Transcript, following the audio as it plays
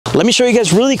Let me show you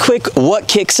guys really quick what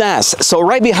kicks ass. So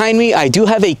right behind me, I do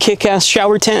have a kick-ass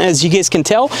shower tent, as you guys can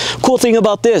tell. Cool thing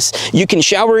about this, you can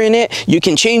shower in it, you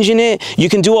can change in it, you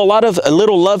can do a lot of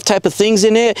little love type of things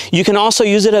in it. You can also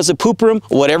use it as a poop room,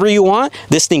 whatever you want.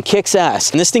 This thing kicks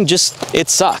ass. And this thing just, it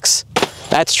sucks.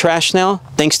 That's trash now,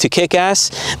 thanks to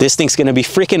KickAss. This thing's gonna be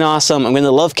freaking awesome. I'm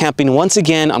gonna love camping once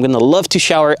again. I'm gonna love to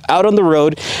shower out on the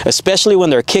road, especially when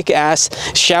their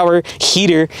KickAss shower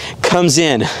heater comes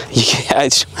in.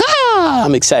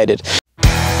 I'm excited.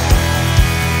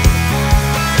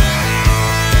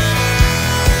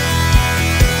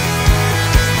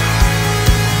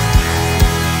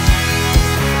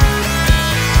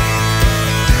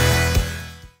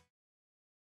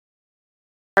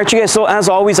 Alright you guys, so as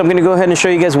always, I'm going to go ahead and show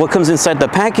you guys what comes inside the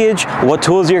package, what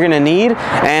tools you're going to need,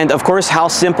 and of course how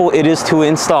simple it is to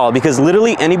install, because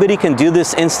literally anybody can do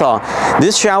this install.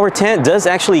 This shower tent does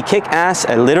actually kick ass,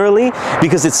 literally,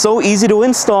 because it's so easy to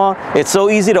install, it's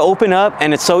so easy to open up,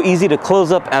 and it's so easy to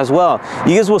close up as well.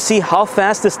 You guys will see how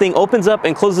fast this thing opens up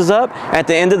and closes up at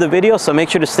the end of the video, so make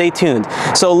sure to stay tuned.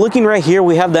 So looking right here,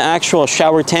 we have the actual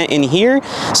shower tent in here.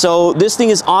 So this thing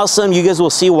is awesome. You guys will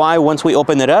see why once we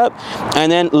open it up.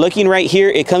 And then looking right here,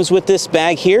 it comes with this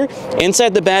bag here.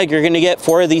 Inside the bag, you're going to get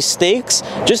 4 of these stakes.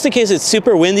 Just in case it's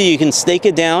super windy, you can stake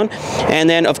it down. And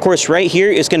then, of course, right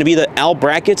here is going to be the L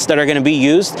brackets that are going to be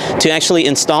used to actually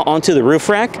install onto the roof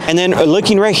rack. And then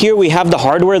looking right here, we have the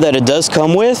hardware that it does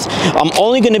come with. I'm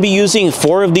only going to be using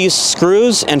 4 of these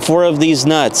screws and 4 of these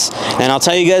nuts. And I'll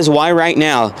tell you guys why right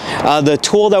now. The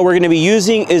tool that we're going to be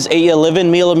using is a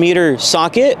 11mm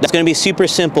socket. That's going to be super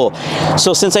simple.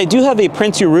 So since I do have a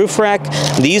prinsu roof rack,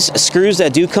 these screws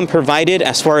that do come provided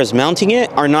as far as mounting it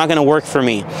are not going to work for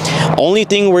me. Only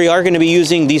thing we are going to be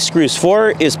using these screws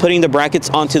for is putting the brackets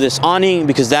onto this awning,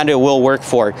 because that it will work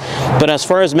for. But as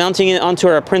far as mounting it onto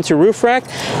our prinsu roof rack,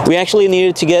 we actually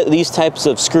needed to get these types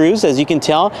of screws. As you can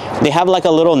tell, they have like a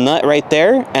little nut right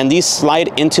there, and these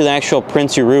slide into the actual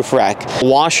prinsu roof rack.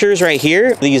 Washers right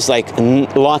here, these like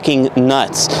locking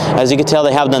nuts. As you can tell,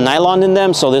 they have the nylon in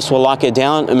them, so this will lock it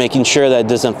down and making sure that it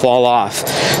doesn't fall off.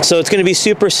 So it's going to be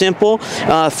super simple.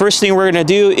 First thing we're going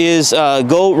to do is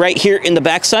go right here in the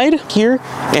backside. Here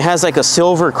it has like a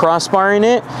silver crossbar in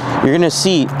it. You're going to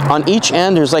see on each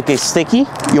end there's like a sticky.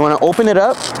 You want to open it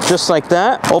up just like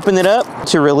that. Open it up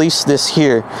to release this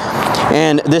here.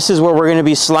 And this is where we're going to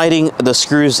be sliding the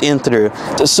screws in through.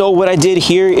 So what I did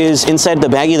here is inside the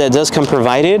baggie that does come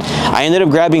provided, I ended up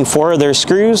grabbing 4 of their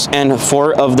screws and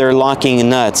 4 of their locking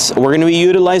nuts. We're going to be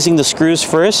utilizing the screws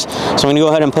first, so I'm going to go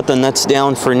ahead and put the nuts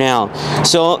down for now.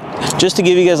 So just to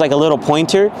give you guys like a little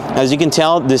pointer, as you can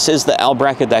tell, this is the L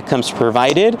bracket that comes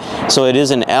provided. So it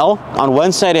is an L. On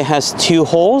one side it has 2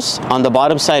 holes, on the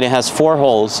bottom side it has 4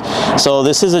 holes. So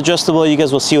this is adjustable. You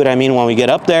guys will see what I mean when we get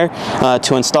up there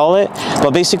to install it.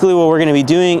 But basically what we're going to be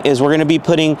doing is we're going to be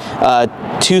putting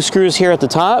 2 screws here at the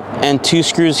top and 2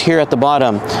 screws here at the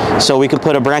bottom. So we can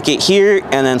put a bracket here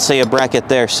and then say a bracket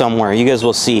there somewhere. You guys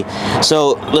will see.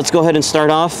 So let's go ahead and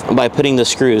start off by putting the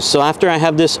screws. So after I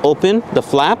have this open, the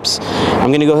flaps, I'm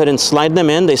going to go ahead and slide them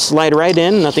in. They slide right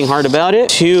in, nothing hard about it.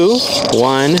 2,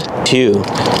 1, 2.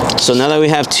 So now that we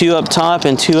have 2 up top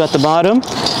and 2 at the bottom,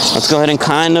 let's go ahead and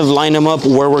kind of line them up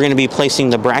where we're going to be placing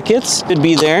the brackets. It should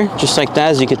be there, just like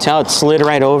that. As you can tell, it slid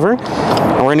right over.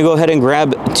 And we're going to go ahead and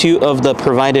grab 2 of the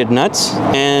provided nuts.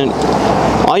 And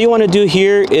all you want to do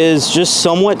here is just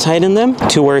somewhat tighten them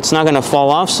to where it's not going to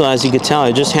fall off. So as you can tell,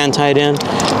 I just hand tied in,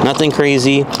 nothing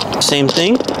crazy. Same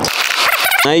thing.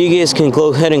 Now you guys can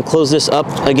go ahead and close this up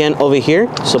again over here.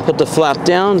 So put the flap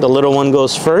down, the little one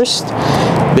goes first,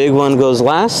 big one goes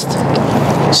last.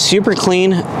 Super clean.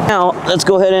 Now let's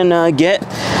go ahead and get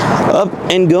up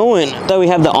and going. Now we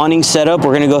have the awning set up,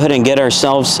 we're gonna go ahead and get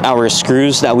ourselves our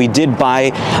screws that we did buy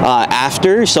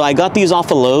after. So I got these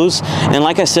off of Lowe's, and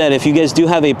like I said, if you guys do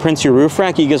have a prinsu roof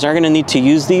rack, you guys are gonna need to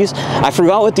use these. I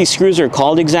forgot what these screws are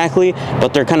called exactly,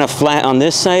 but they're kind of flat on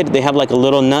this side. They have like a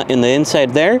little nut in the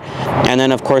inside there, and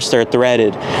then of course they're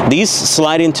threaded. These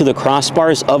slide into the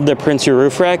crossbars of the prinsu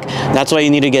roof rack. That's why you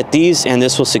need to get these, and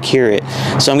this will secure it.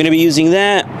 So I'm gonna be using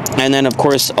that, and then of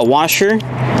course a washer,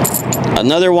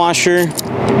 another washer,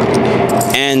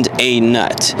 and a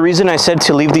nut. The reason I said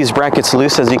to leave these brackets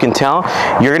loose, as you can tell,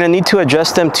 you're gonna need to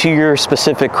adjust them to your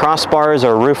specific crossbars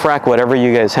or roof rack, whatever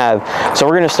you guys have. So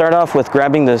we're gonna start off with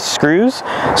grabbing the screws.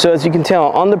 So as you can tell,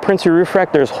 on the prinsu roof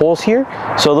rack, there's holes here.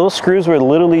 So those screws would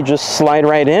literally just slide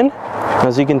right in,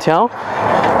 as you can tell.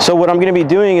 So what I'm gonna be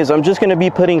doing is I'm just gonna be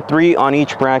putting 3 on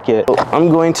each bracket. I'm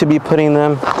going to be putting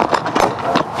them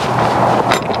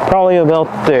probably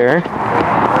about there.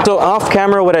 So off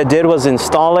camera, what I did was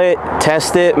install it,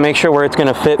 test it, make sure where it's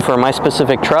gonna fit for my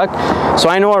specific truck. So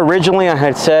I know originally I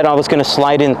had said I was gonna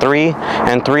slide in 3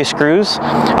 screws.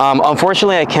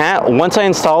 Unfortunately, I can't. Once I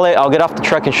install it, I'll get off the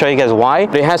truck and show you guys why.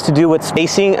 But it has to do with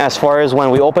spacing as far as when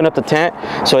we open up the tent,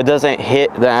 so it doesn't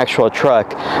hit the actual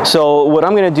truck. So what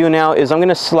I'm gonna do now is I'm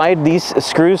gonna slide these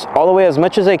screws all the way as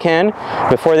much as I can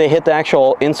before they hit the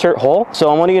actual insert hole.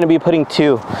 So I'm only gonna be putting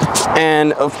 2.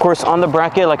 And of course on the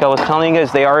bracket, like I was telling you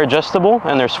guys, they are adjustable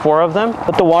and there's 4 of them.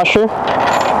 Put the washer,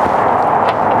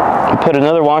 put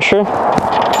another washer,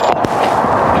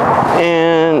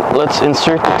 and let's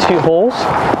insert the 2 holes.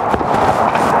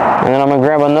 And then I'm gonna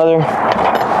grab another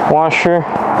washer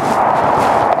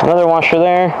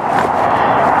there.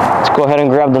 Let's go ahead and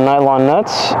grab the nylon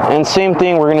nuts. And same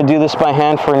thing, we're gonna do this by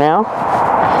hand for now.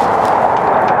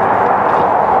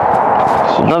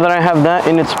 So now that I have that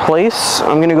in its place,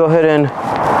 I'm gonna go ahead and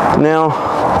now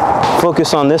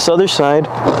focus on this other side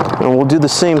and we'll do the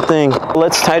same thing.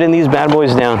 Let's tighten these bad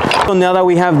boys down. So now that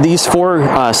we have these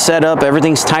 4 set up,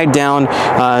 everything's tied down,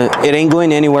 it ain't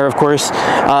going anywhere, of course.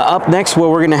 Up next, what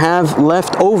we're gonna have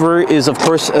left over is of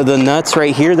course the nuts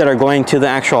right here that are going to the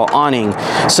actual awning.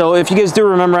 So if you guys do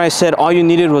remember, I said all you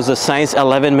needed was a size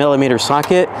 11mm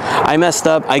socket. I messed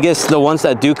up. I guess the ones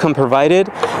that do come provided,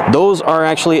 those are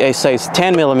actually a size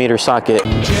 10mm socket.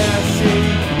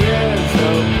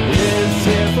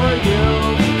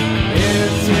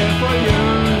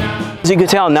 As you can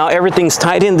tell, now everything's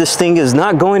tied in. This thing is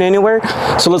not going anywhere.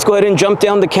 So let's go ahead and jump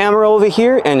down the camera over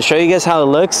here and show you guys how it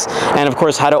looks, and of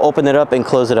course how to open it up and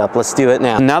close it up. Let's do it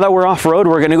now. Now that we're off-road,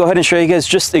 we're gonna go ahead and show you guys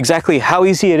just exactly how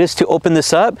easy it is to open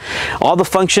this up, all the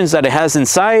functions that it has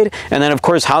inside, and then of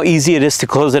course how easy it is to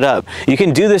close it up. You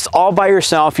can do this all by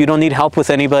yourself. You don't need help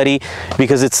with anybody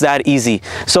because it's that easy.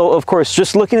 So of course,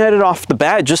 just looking at it off the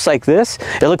bat, just like this,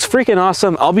 it looks freaking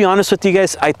awesome. I'll be honest with you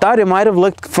guys, I thought it might have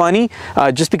looked funny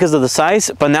just because of the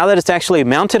size, but now that it's actually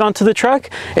mounted onto the truck,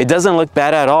 it doesn't look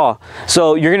bad at all.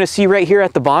 So you're gonna see right here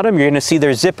at the bottom, you're gonna see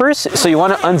there's zippers. So you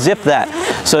wanna unzip that.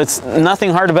 So it's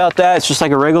nothing hard about that. It's just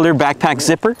like a regular backpack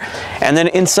zipper. And then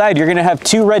inside, you're gonna have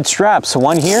 2 red straps.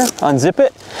 One here, unzip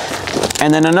it,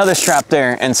 and then another strap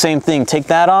there. And same thing, take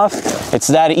that off. It's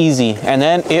that easy. And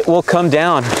then it will come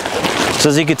down. So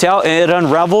as you can tell, it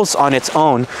unravels on its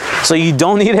own. So you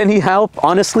don't need any help,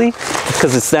 honestly,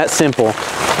 because it's that simple.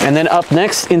 And then up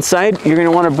next, inside, you're gonna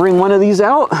wanna bring one of these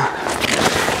out.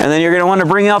 And then you're gonna wanna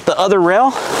bring out the other rail,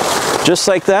 just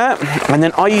like that. And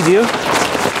then all you do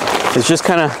is just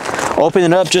kinda open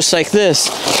it up just like this.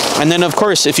 And then of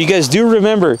course, if you guys do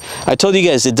remember, I told you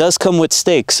guys it does come with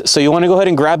stakes. So you want to go ahead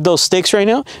and grab those stakes right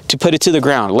now to put it to the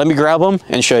ground. Let me grab them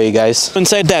and show you guys.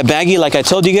 Inside that baggie, like I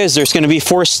told you guys, there's going to be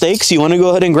 4 stakes. You want to go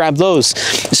ahead and grab those.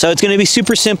 So it's going to be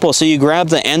super simple. So you grab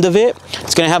the end of it.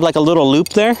 It's going to have like a little loop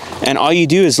there. And all you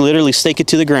do is literally stake it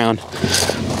to the ground.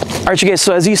 All right, you guys,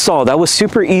 so as you saw, that was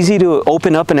super easy to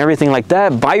open up and everything like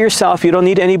that by yourself. You don't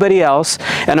need anybody else.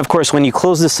 And of course, when you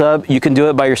close this up, you can do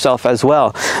it by yourself as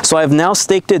well. So I've now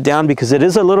staked it down because it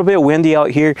is a little bit windy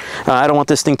out here. I don't want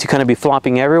this thing to kind of be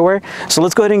flopping everywhere. So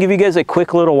let's go ahead and give you guys a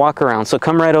quick little walk around. So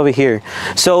come right over here.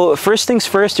 So first things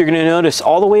first, you're gonna notice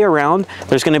all the way around,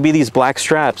 there's gonna be these black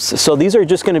straps. So these are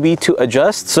just gonna be to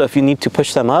adjust. So if you need to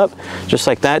push them up, just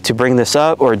like that, to bring this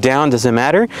up or down, doesn't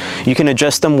matter. You can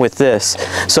adjust them with this.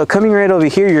 So coming right over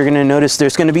here, you're gonna notice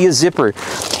there's gonna be a zipper.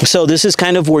 So this is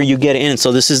kind of where you get in.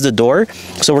 So this is the door.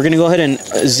 So we're gonna go ahead and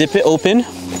zip it open,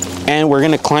 and we're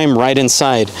gonna climb right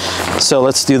inside. So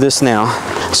let's do this now.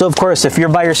 So of course, if you're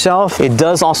by yourself, it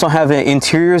does also have an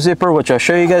interior zipper, which I'll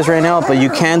show you guys right now, but you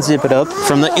can zip it up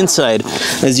from the inside,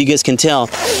 as you guys can tell.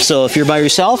 So if you're by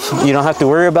yourself, you don't have to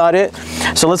worry about it.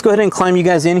 So let's go ahead and climb you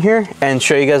guys in here and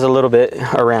show you guys a little bit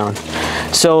around.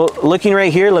 So looking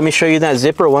right here, let me show you that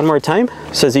zipper one more time.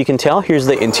 So as you can tell, here's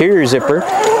the interior zipper.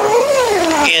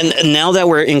 And now that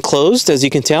we're enclosed, as you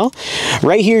can tell,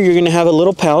 right here you're gonna have a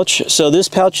little pouch. So this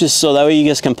pouch is so that way you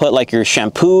guys can put like your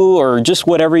shampoo or just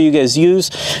whatever you guys use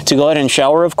to go ahead and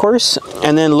shower, of course.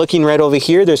 And then looking right over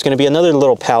here, there's gonna be another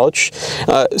little pouch,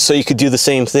 so you could do the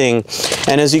same thing.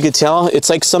 And as you can tell, it's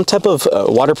like some type of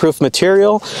waterproof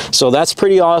material, so that's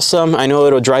pretty awesome. I know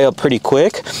it'll dry up pretty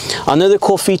quick. Another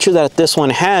cool feature that this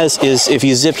one has is if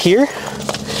you zip here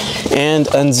and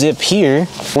unzip here,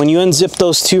 when you unzip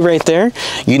those two right there,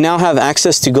 you now have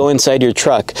access to go inside your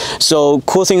truck. So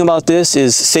cool thing about this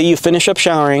is, say you finish up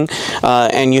showering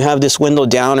and you have this window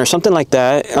down or something like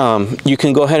that, you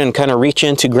can go ahead and kind of reach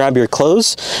in to grab your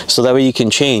clothes, so that way you can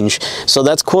change. So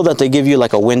that's cool that they give you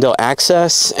like a window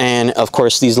access, and of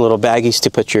course these little baggies to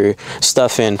put your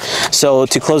stuff in. So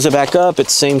to close it back up,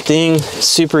 it's same thing,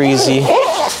 super easy.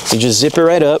 You just zip it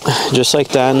right up, just like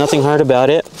that, nothing hard about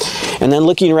it. And then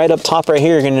looking right up top right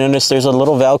here, you're gonna notice there's a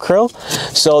little Velcro.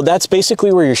 So that's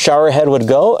basically where your shower head would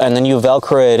go, and then you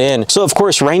Velcro it in. So of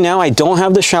course, right now I don't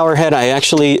have the shower head. I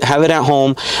actually have it at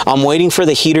home. I'm waiting for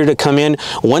the heater to come in.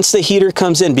 Once the heater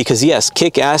comes in, because yes,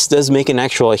 KickAss does make an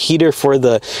actual heater for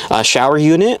the shower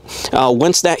unit.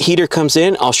 Once that heater comes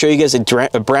in, I'll show you guys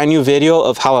a brand new video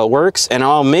of how it works, and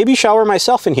I'll maybe shower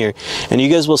myself in here, and you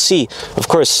guys will see. Of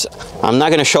course, I'm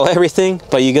not gonna show everything,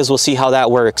 but you guys will see how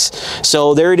that works.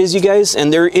 So there it is, you guys.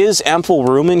 And there is ample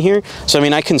room in here, so I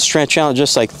mean I can stretch out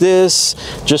just like this,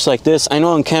 just like this. I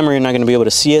know on camera you're not going to be able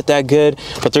to see it that good,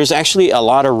 but there's actually a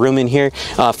lot of room in here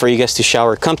for you guys to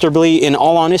shower comfortably. In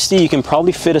all honesty, you can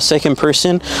probably fit a second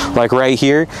person like right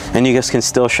here, and you guys can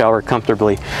still shower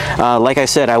comfortably. Like I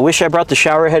said, I wish I brought the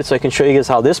shower head so I can show you guys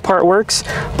how this part works,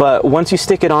 but once you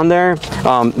stick it on there,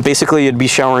 basically you'd be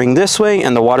showering this way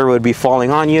and the water would be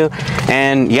falling on you.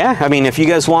 And yeah, I mean, if you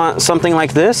guys want something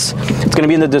like this, it's going to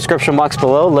be in the description box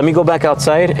below. Let me go back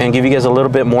outside and give you guys a little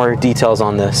bit more details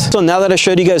on this. So now that I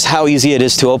showed you guys how easy it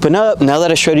is to open up, now that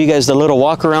I showed you guys the little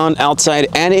walk around outside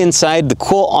and inside, the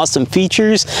cool awesome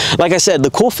features, like I said,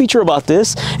 the cool feature about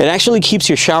this, it actually keeps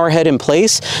your shower head in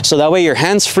place, so that way you're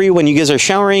hands free when you guys are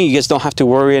showering. You guys don't have to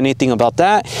worry anything about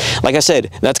that. Like I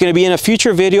said, that's going to be in a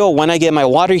future video when I get my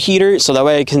water heater, so that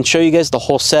way I can show you guys the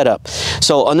whole setup.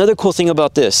 So another cool thing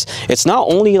about this, it's not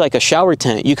only like a shower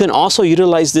tent, you can also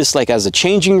utilize this like as a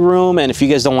changing room. And if you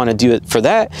guys don't want to do it for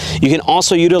that, you can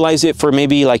also utilize it for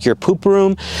maybe like your poop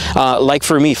room. Like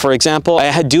for me, for example,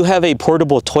 I do have a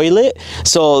portable toilet,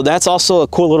 so that's also a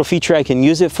cool little feature I can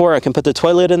use it for. I can put the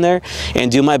toilet in there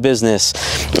and do my business.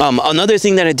 Another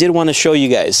thing that I did want to show you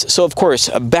guys, so of course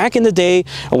back in the day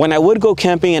when I would go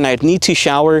camping and I'd need to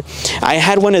shower, I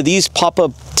had one of these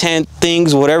pop-up tent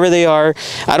things, whatever they are.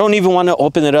 I don't even want to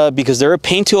open it up because they're a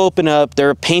pain to open up,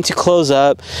 they're a pain to close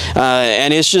up,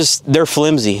 and it's just, they're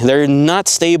flimsy, they're not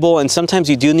stable, and sometimes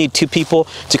you do need two people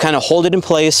to kind of hold it in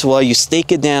place while you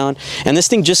stake it down, and this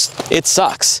thing just, it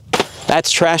sucks.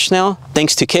 That's trash now,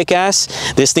 thanks to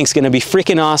KickAss. This thing's gonna be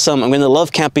freaking awesome. I'm gonna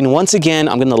love camping once again.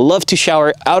 I'm gonna love to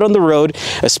shower out on the road,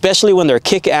 especially when their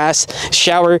KickAss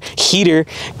shower heater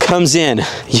comes in.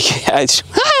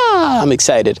 I'm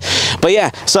excited. But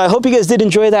yeah, so I hope you guys did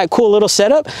enjoy that cool little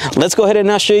setup. Let's go ahead and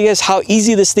now show you guys how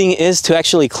easy this thing is to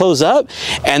actually close up,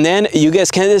 and then you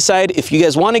guys can decide if you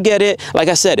guys want to get it. Like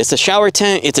I said, it's a shower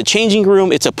tent, it's a changing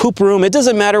room, it's a poop room, it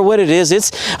doesn't matter what it is.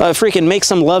 It's freaking make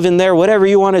some love in there, whatever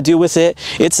you want to do with it,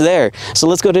 it's there. So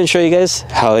let's go ahead and show you guys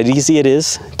how easy it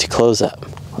is to close up.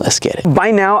 Let's get it.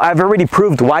 By now, I've already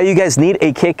proved why you guys need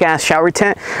a KickAss shower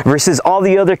tent versus all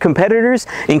the other competitors,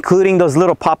 including those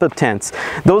little pop-up tents.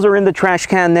 Those are in the trash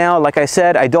can now. Like I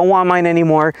said, I don't want mine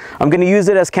anymore. I'm going to use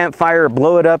it as campfire or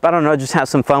blow it up. I don't know, just have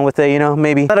some fun with it, you know,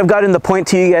 maybe. But I've gotten the point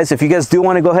to you guys. If you guys do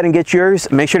want to go ahead and get yours,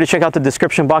 make sure to check out the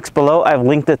description box below. I've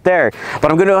linked it there.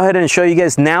 But I'm going to go ahead and show you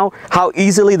guys now how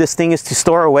easily this thing is to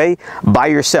store away by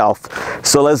yourself.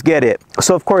 So let's get it.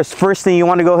 So of course, first thing you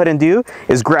want to go ahead and do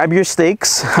is grab your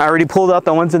stakes. I already pulled out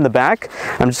the ones in the back.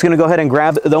 I'm just going to go ahead and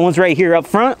grab the ones right here up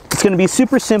front. It's going to be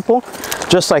super simple,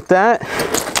 just like that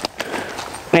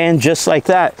and just like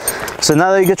that. So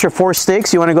now that you get your 4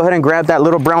 stakes, you want to go ahead and grab that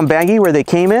little brown baggie where they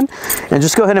came in and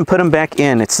just go ahead and put them back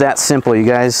in. It's that simple, you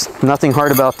guys. Nothing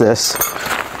hard about this.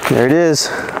 There it is.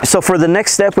 So for the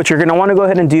next step, what you're going to want to go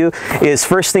ahead and do is,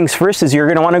 first things first, is you're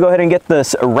going to want to go ahead and get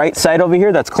this right side over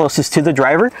here that's closest to the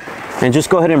driver and just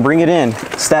go ahead and bring it in.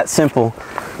 It's that simple,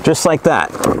 just like that.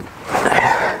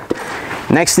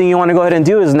 Next thing you want to go ahead and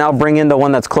do is now bring in the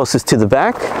one that's closest to the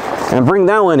back and bring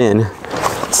that one in.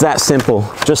 It's that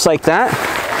simple, just like that.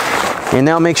 And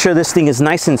now make sure this thing is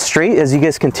nice and straight. As you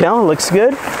guys can tell, it looks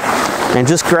good. And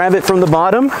just grab it from the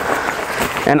bottom.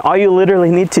 And all you literally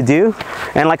need to do,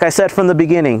 and like I said from the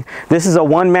beginning, this is a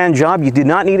one-man job. You do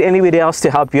not need anybody else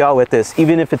to help you out with this,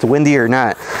 even if it's windy or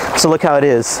not. So look how it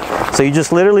is. So you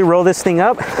just literally roll this thing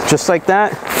up, just like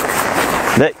that.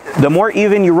 The more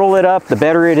even you roll it up, the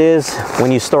better it is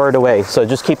when you store it away. So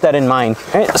just keep that in mind.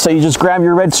 All right, so you just grab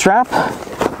your red strap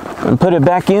and put it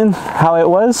back in how it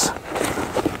was.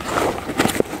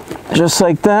 Just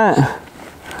like that.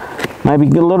 Might be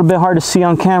a little bit hard to see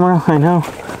on camera, I know.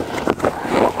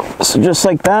 So just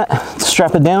like that,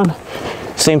 strap it down.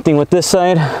 Same thing with this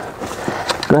side.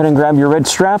 Go ahead and grab your red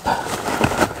strap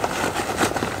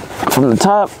from the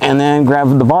top and then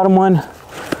grab the bottom one.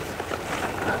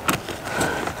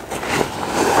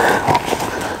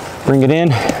 Bring it in,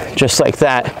 just like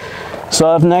that. So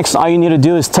up next, all you need to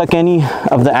do is tuck any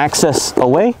of the excess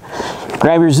away.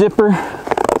 Grab your zipper.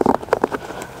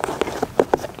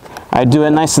 I do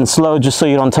it nice and slow just so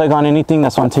you don't tug on anything.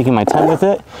 That's why I'm taking my time with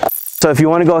it. So if you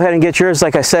want to go ahead and get yours,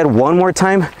 like I said, one more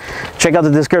time, check out the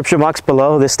description box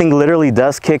below. This thing literally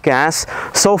does kick ass.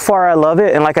 So far, I love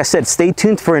it. And like I said, stay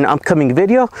tuned for an upcoming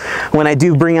video when I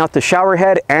do bring out the shower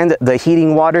head and the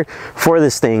heating water for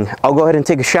this thing. I'll go ahead and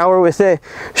take a shower with it,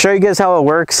 show you guys how it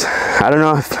works. I don't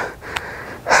know if...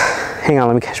 Hang on,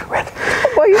 let me catch my breath.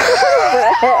 Why are you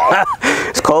breath?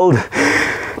 It's cold.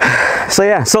 So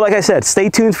yeah, so like I said, stay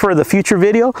tuned for the future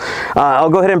video. I'll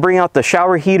go ahead and bring out the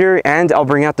shower heater and I'll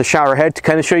bring out the shower head to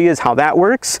kind of show you guys how that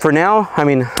works. For now, I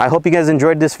mean, I hope you guys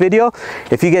enjoyed this video.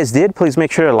 If you guys did, please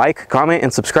make sure to like, comment,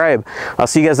 and subscribe. I'll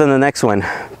see you guys in the next one.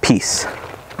 Peace.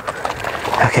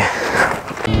 Okay.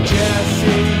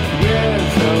 JesseRizo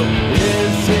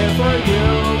is here for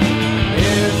you.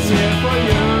 It's here for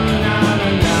you.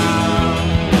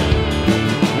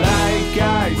 Like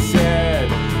I said,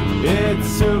 it's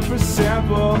super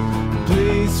simple.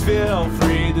 Please feel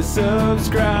free to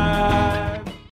subscribe.